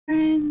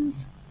Friends,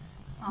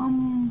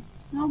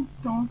 no,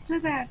 don't say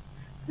that.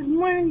 Good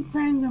morning,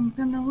 friends. I'm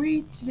gonna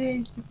read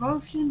today's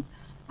devotion.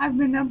 I've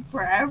been up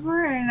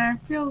forever and I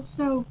feel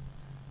so,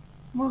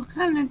 well,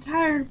 kind of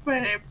tired,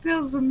 but it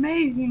feels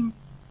amazing.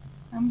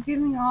 I'm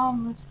getting all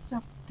this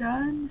stuff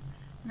done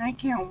and I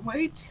can't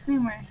wait to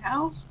clean my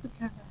house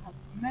because I have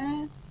a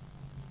mess.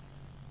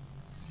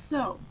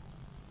 So,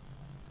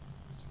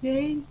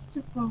 today's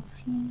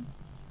devotion.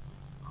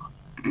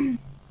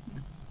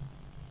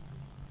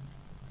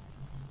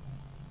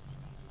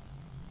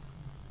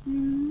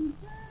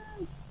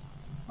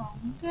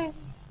 Wrong day.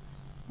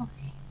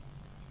 Okay.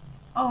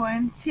 Oh,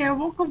 and see, I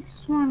woke up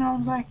this morning, I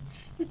was like,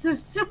 it's a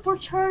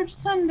supercharged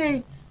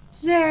Sunday.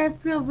 Today I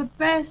feel the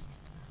best.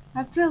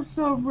 I feel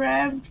so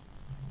revved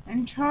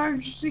and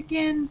charged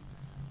again.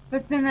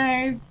 But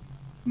then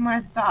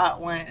my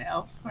thought went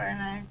elsewhere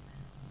and I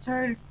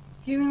started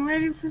getting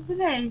ready for the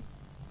day.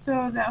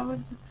 So that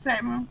was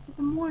excitement for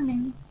the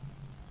morning.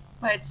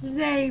 But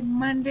today,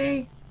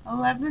 Monday,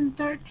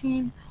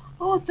 11/13.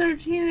 Oh,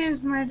 13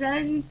 is my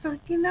daddy's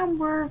lucky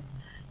number.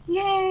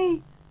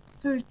 Yay!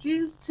 So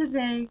Jesus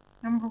today,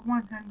 number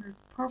 100.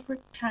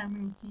 Perfect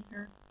timing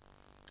here.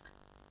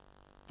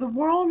 The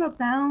world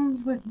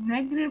abounds with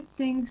negative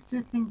things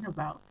to think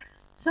about.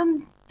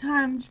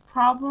 Sometimes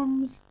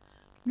problems,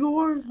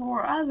 yours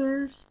or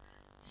others,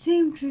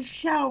 seem to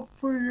shout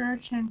for your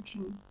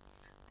attention.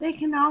 They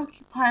can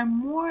occupy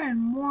more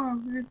and more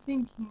of your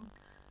thinking,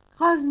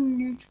 causing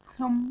you to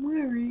become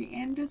weary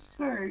and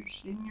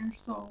discouraged in your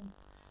soul.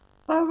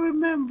 But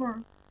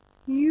remember,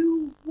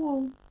 you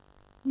will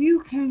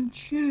you can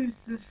choose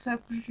the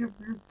subject of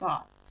your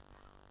thoughts.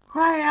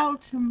 Cry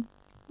out to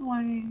oh,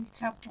 I need to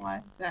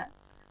capitalize that.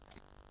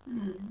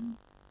 Mm.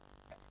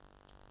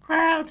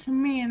 Cry out to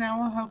me and I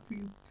will help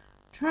you.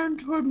 Turn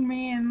toward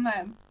me and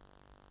let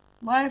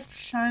life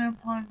shine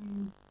upon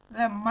you.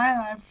 Let my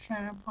life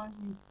shine upon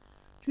you.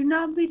 Do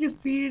not be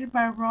defeated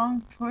by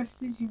wrong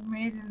choices you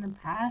made in the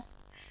past,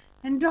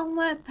 and don't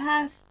let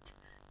past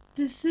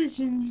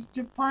decisions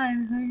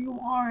define who you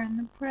are in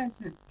the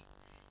present.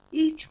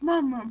 Each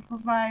moment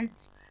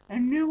provides a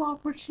new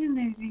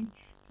opportunity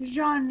to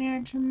draw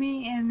near to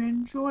me and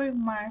enjoy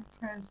my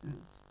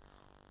presence.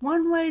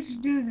 One way to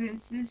do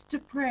this is to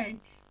pray,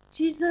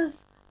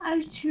 Jesus,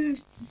 I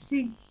choose to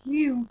seek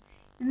you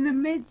in the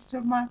midst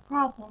of my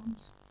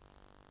problems.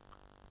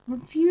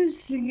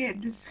 Refuse to get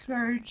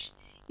discouraged,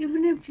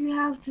 even if you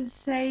have to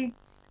say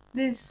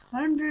this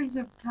hundreds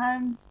of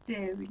times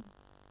daily.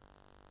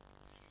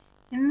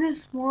 In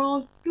this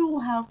world you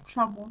will have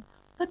trouble,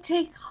 but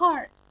take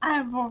heart, I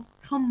have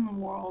overcome the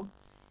world.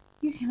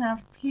 You can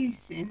have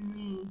peace in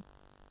me.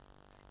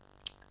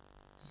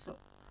 So,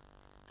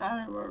 thought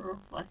I wrote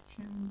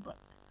reflection, but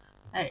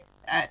I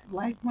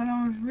like when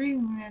I was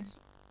reading this,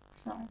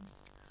 sorry,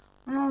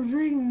 when I was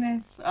reading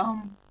this,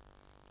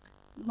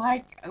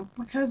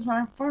 because when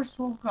I first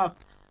woke up,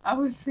 I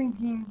was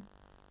thinking,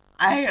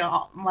 I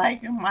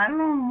don't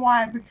know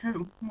why,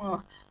 because,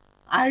 well,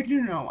 I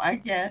do know, I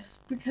guess,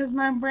 because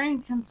my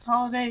brain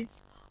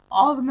consolidates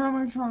all the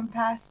memories from the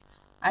past.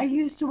 I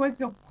used to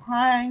wake up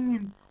crying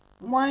and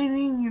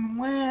whining and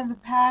wailing the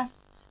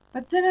past,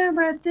 but then I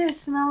read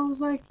this and I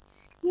was like,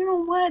 you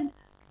know what?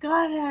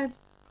 God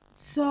has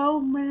so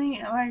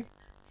many,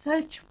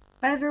 such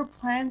better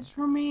plans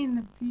for me in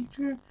the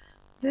future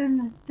than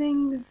the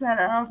things that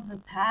are of the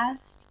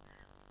past.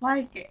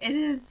 Like, it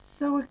is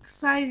so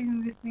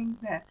exciting to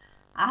think that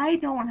I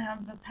don't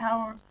have the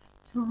power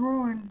to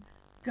ruin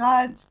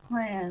God's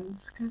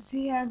plans, because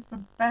He has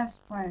the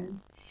best plans.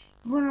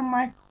 When I'm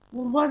like,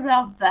 well, what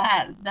about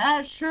that?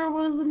 That sure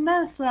was a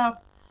mess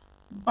up,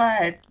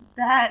 but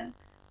that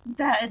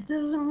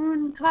doesn't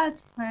ruin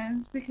God's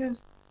plans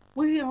because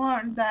we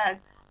aren't that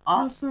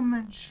awesome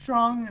and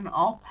strong and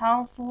all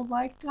powerful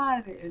like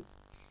God is.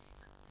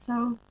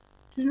 So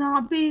do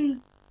not be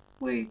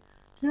we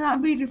do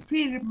not be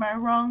defeated by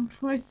wrong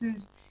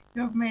choices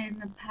you have made in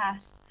the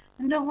past,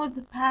 and don't let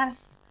the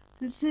past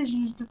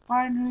decisions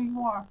define who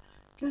you are.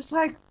 Just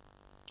like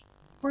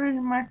for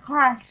my car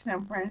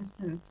accident, for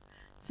instance,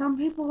 some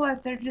people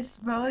let their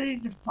disability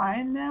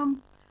define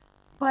them,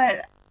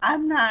 but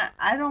I'm not.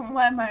 I don't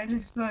let my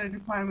disability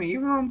define me.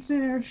 Even though I'm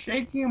sitting here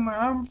shaking and my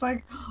arms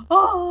like,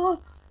 oh,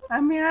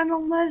 I mean, I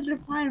don't let it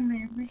define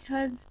me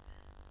because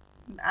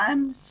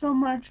I'm so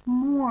much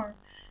more,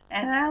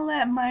 and I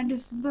let my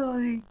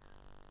disability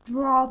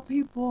draw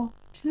people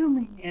to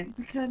me, and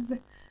because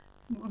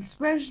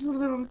especially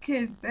little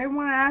kids, they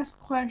want to ask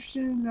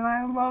questions, and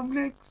I love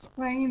to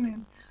explain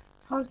and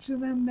talk to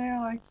them. They're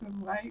like the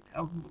light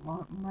of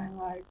my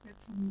life.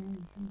 It's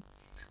amazing.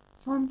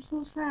 So I'm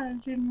so sad I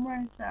didn't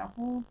write that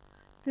whole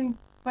thing.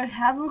 But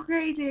have a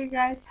great day,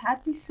 guys.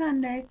 Happy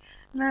Sunday.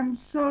 And I'm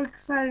so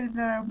excited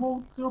that I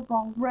woke up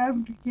all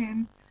revved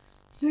again.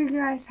 So you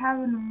guys have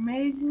an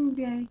amazing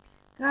day.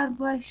 God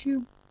bless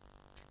you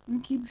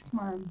and keep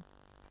smiling.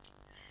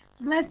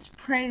 Let's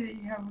pray that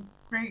you have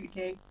a great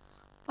day.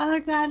 Father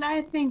God,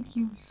 I thank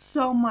you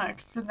so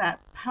much for that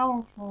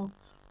powerful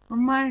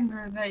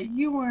reminder that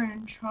you are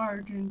in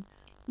charge and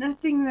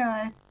nothing that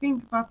I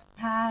think about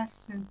the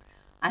past and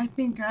I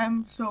think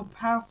I'm so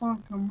powerful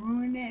and can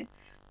ruin it,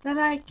 that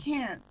I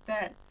can't,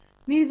 that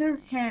neither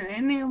can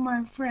any of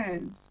my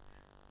friends.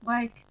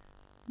 Like,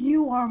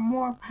 you are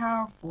more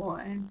powerful,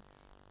 and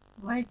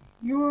like,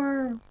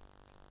 you're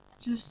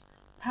just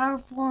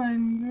powerful,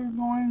 and you're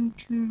going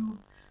to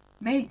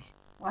make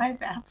life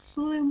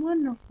absolutely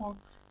wonderful.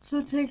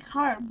 So take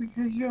heart,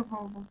 because you have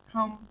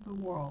overcome the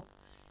world.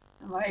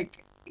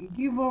 Like,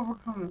 you've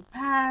overcome the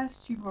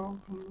past, you've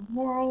overcome the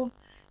world,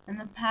 and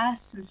the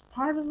past is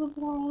part of the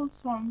world,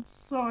 so I'm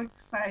so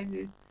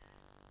excited.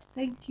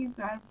 Thank you,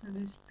 God, for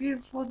this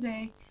beautiful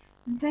day,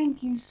 and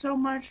thank you so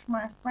much,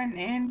 my friend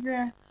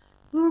Andrea,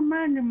 who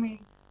reminded me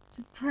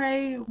to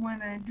pray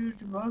when I do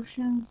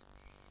devotions.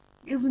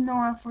 Even though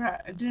I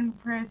didn't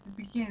pray at the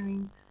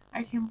beginning,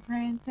 I can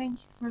pray, and thank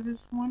you for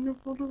this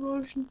wonderful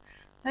devotion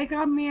that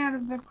got me out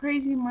of the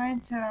crazy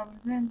mindset I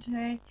was in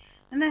today,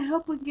 and I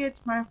hope it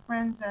gets my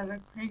friends out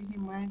of crazy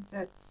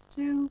mindsets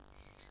too,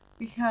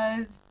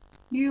 because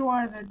you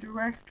are the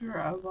director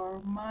of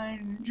our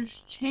mind, and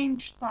just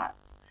change thoughts.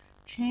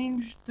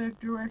 Change the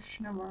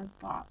direction of our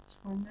thoughts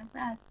when they're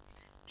bad.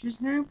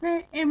 Just never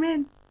pray.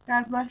 Amen.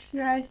 God bless you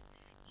guys.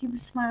 Keep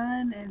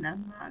smiling, and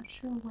I'm not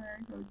sure where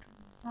I go to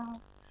this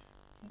off.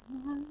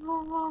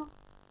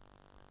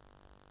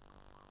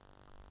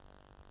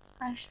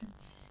 I should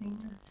sing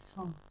a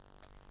song.